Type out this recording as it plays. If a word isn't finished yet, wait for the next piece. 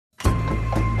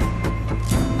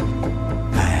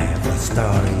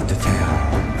story to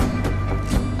tell.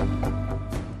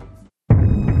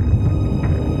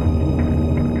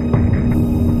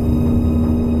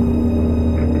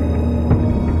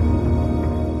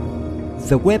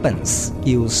 The weapons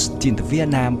used in the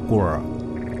Vietnam War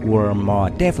were more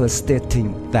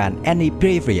devastating than any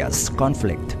previous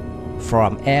conflict,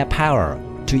 from air power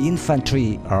to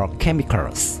infantry or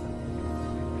chemicals.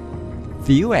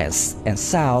 The US and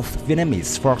South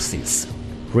Vietnamese forces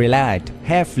relied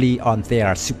heavily on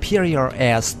their superior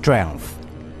air strength,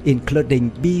 including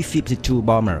B-52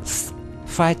 bombers,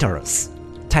 fighters,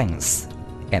 tanks,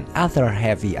 and other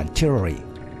heavy artillery.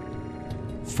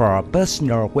 For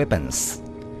personal weapons,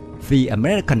 the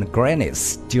American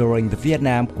grenades during the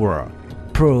Vietnam War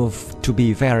proved to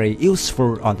be very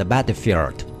useful on the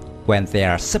battlefield when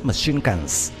their submachine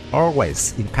guns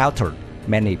always encountered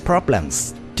many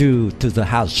problems due to the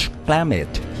harsh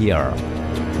climate here.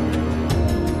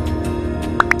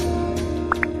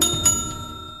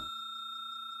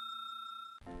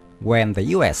 When the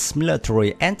US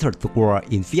military entered the war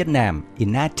in Vietnam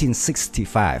in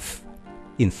 1965,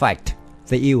 in fact,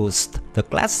 they used the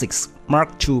classic Mark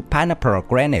II pineapple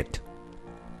grenade.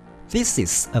 This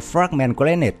is a fragment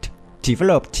grenade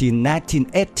developed in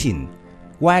 1918,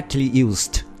 widely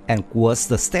used, and was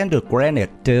the standard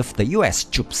grenade of the US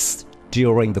troops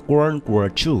during the World War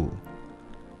II.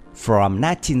 From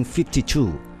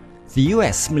 1952, the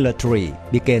US military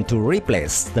began to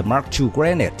replace the Mark II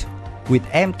grenade with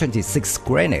M26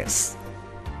 grenades.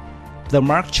 The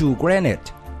Mark II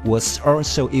grenade was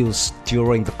also used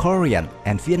during the Korean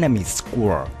and Vietnamese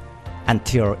War,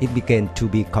 until it began to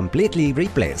be completely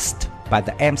replaced by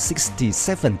the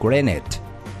M67 grenade.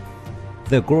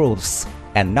 The grooves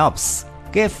and knobs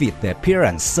gave it the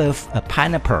appearance of a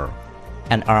pineapple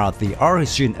and are the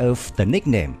origin of the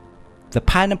nickname, the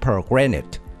pineapple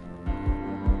grenade.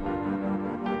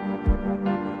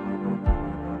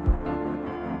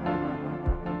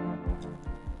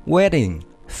 Weighing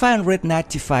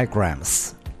 595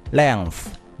 grams,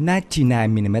 length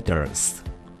 99 mm,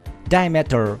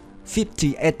 diameter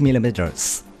 58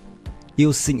 mm,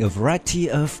 using a variety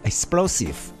of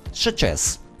explosives such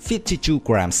as 52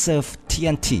 grams of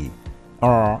TNT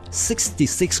or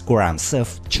 66 grams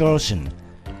of trojan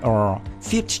or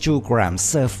 52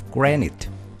 grams of granite.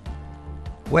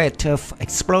 Weight of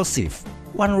explosive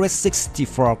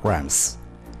 164 grams.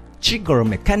 Trigger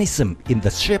mechanism in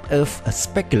the shape of a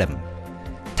speculum.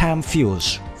 Time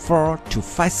fuse 4 to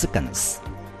 5 seconds.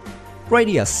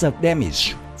 Radius of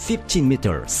damage 15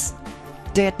 meters.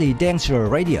 Deadly danger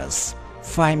radius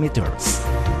 5 meters.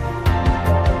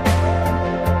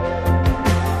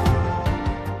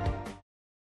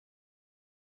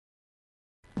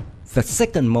 The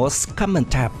second most common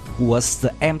type was the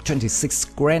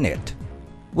M26 grenade,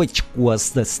 which was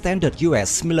the standard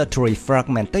US military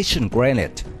fragmentation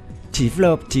grenade,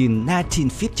 developed in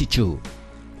 1952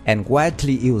 and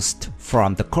widely used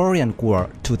from the Korean War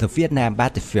to the Vietnam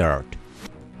battlefield.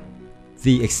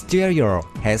 The exterior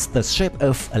has the shape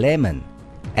of a lemon,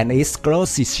 and its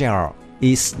glossy shell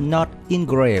is not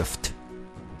engraved,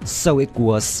 so it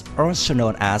was also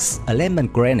known as a lemon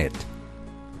grenade.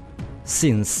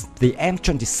 Since the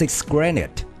M26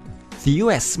 grenade, the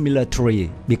US military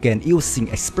began using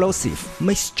explosive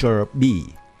mixture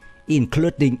B,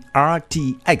 including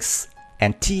RTX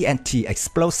and TNT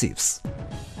explosives.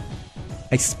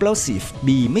 Explosive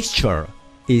B mixture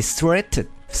is rated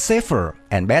safer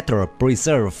and better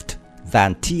preserved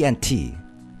than TNT.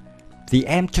 The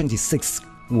M26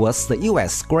 was the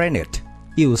US grenade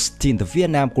used in the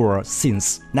Vietnam War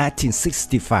since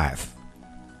 1965.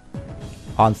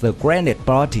 On the grenade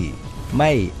body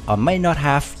may or may not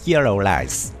have yellow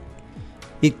lights.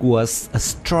 It was a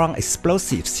strong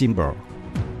explosive symbol.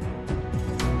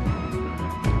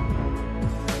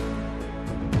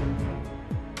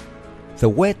 The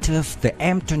weight of the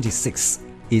M26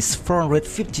 is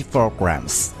 454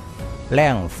 grams,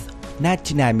 length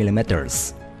 99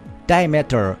 mm,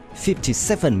 diameter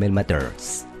 57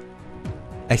 mm.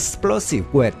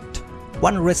 Explosive weight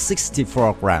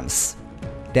 164 grams.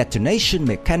 Detonation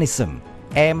mechanism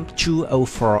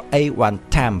M204A1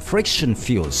 time friction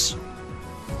fuse.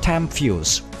 Time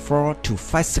fuse 4 to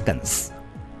 5 seconds.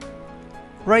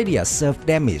 Radius of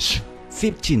damage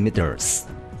 15 meters.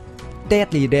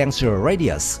 Deadly danger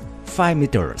radius 5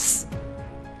 meters.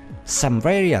 Some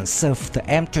variants of the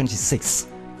M26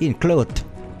 include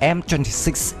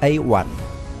M26A1,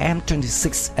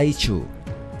 M26A2,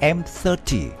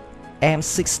 M30,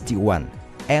 M61,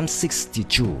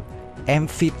 M62,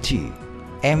 M50,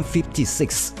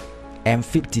 M56,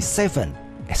 M57,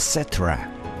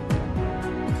 etc.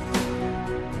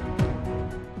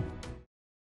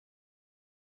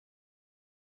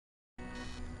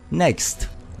 Next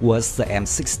was the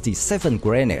M67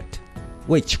 granite,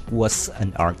 which was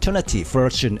an alternative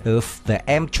version of the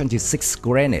M26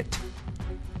 granite,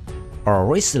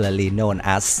 originally known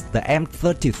as the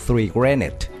M33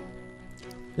 granite.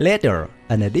 Later,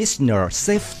 an additional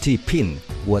safety pin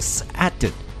was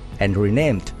added and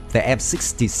renamed the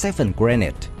M67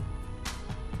 granite.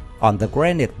 On the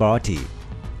granite body,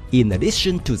 in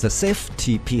addition to the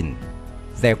safety pin,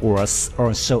 there was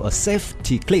also a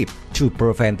safety clip to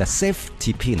prevent the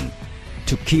safety pin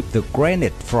to keep the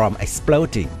granite from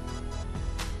exploding.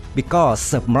 Because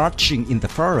submerging in the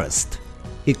forest,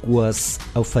 it was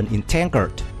often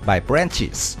entangled by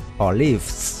branches or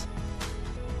leaves.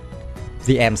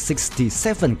 The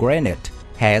M67 granite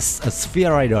has a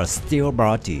spheroidal steel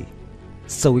body,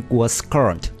 so it was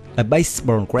called a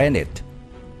baseball granite.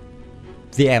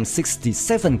 The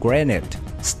M67 granite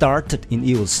started in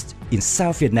use in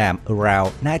South Vietnam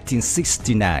around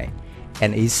 1969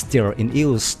 and is still in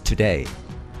use today.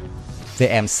 The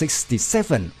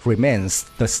M67 remains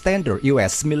the standard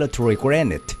US military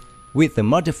granite with a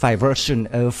modified version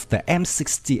of the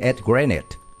M68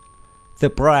 granite. The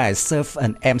price of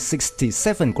an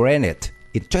M67 granite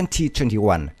in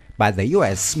 2021 by the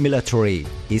US military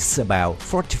is about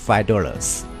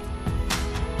 $45.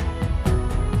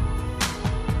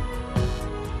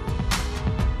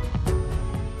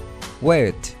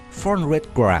 Weight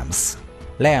 400 grams,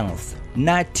 length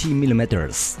 90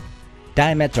 mm,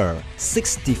 diameter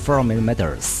 64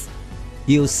 mm,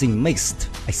 using mixed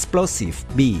explosive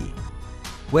B.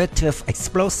 Weight of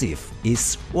explosive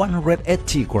is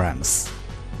 180 grams.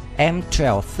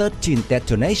 M1213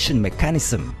 detonation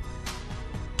mechanism.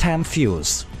 Time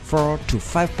fuse 4 to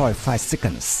 5.5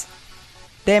 seconds.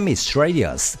 Damage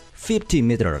radius 50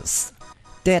 meters.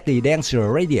 Deadly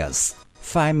danger radius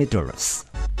 5 meters.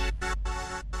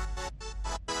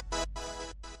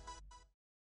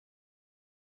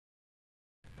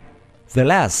 The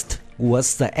last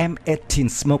was the M18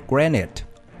 smoke granite,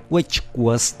 which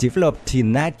was developed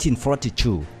in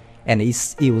 1942 and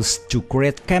is used to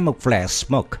create camouflage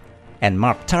smoke and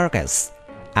mark targets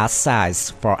as signs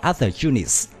for other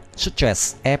units such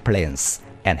as airplanes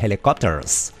and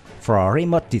helicopters for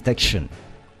remote detection.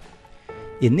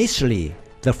 Initially,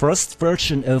 the first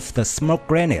version of the smoke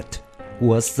granite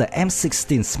was the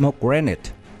M16 smoke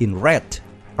granite in red,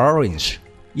 orange,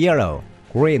 yellow,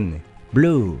 green,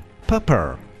 blue,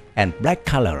 purple, and black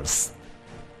colors.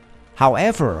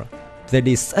 However, the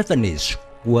disadvantage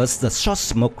was the short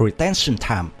smoke retention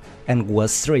time and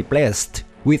was replaced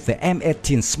with the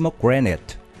M18 smoke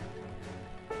granite.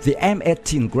 The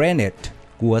M18 granite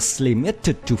was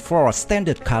limited to 4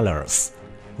 standard colors: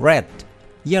 red,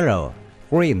 yellow,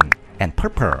 green, and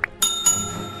purple.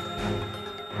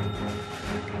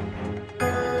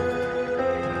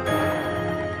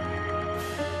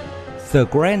 The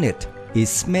granite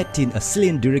is made in a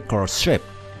cylindrical shape.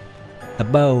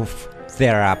 Above,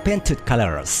 there are painted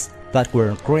colors that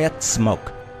will create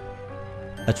smoke.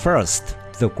 At first,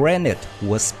 the granite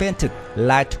was painted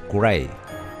light gray,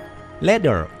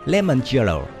 later lemon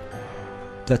yellow.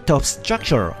 The top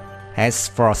structure has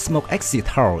 4 smoke exit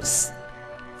holes.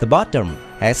 The bottom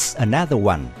has another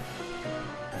one.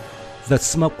 The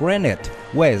smoke granite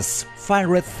weighs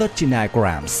 539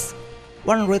 grams,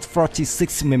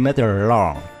 146 mm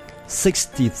long,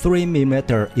 63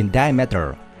 mm in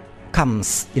diameter,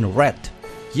 comes in red,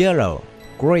 yellow,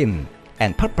 green,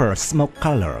 and purple smoke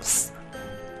colors.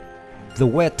 The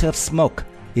weight of smoke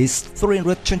is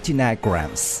 329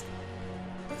 grams.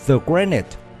 The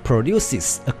granite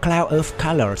produces a cloud of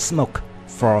color smoke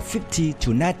for 50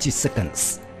 to 90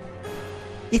 seconds.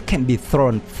 It can be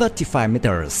thrown 35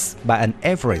 meters by an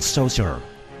average soldier.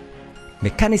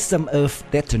 Mechanism of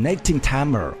detonating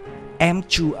timer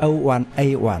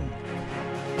M201A1.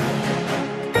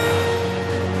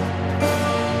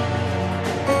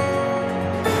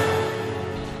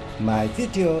 My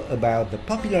video about the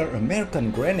popular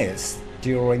American granites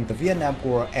during the Vietnam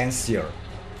War ends here.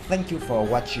 Thank you for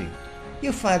watching. If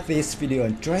you find this video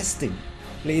interesting,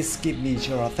 please give me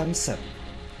your thumbs up.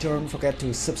 Don't forget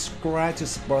to subscribe to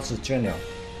support the channel.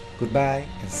 Goodbye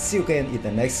and see you again in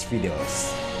the next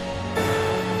videos.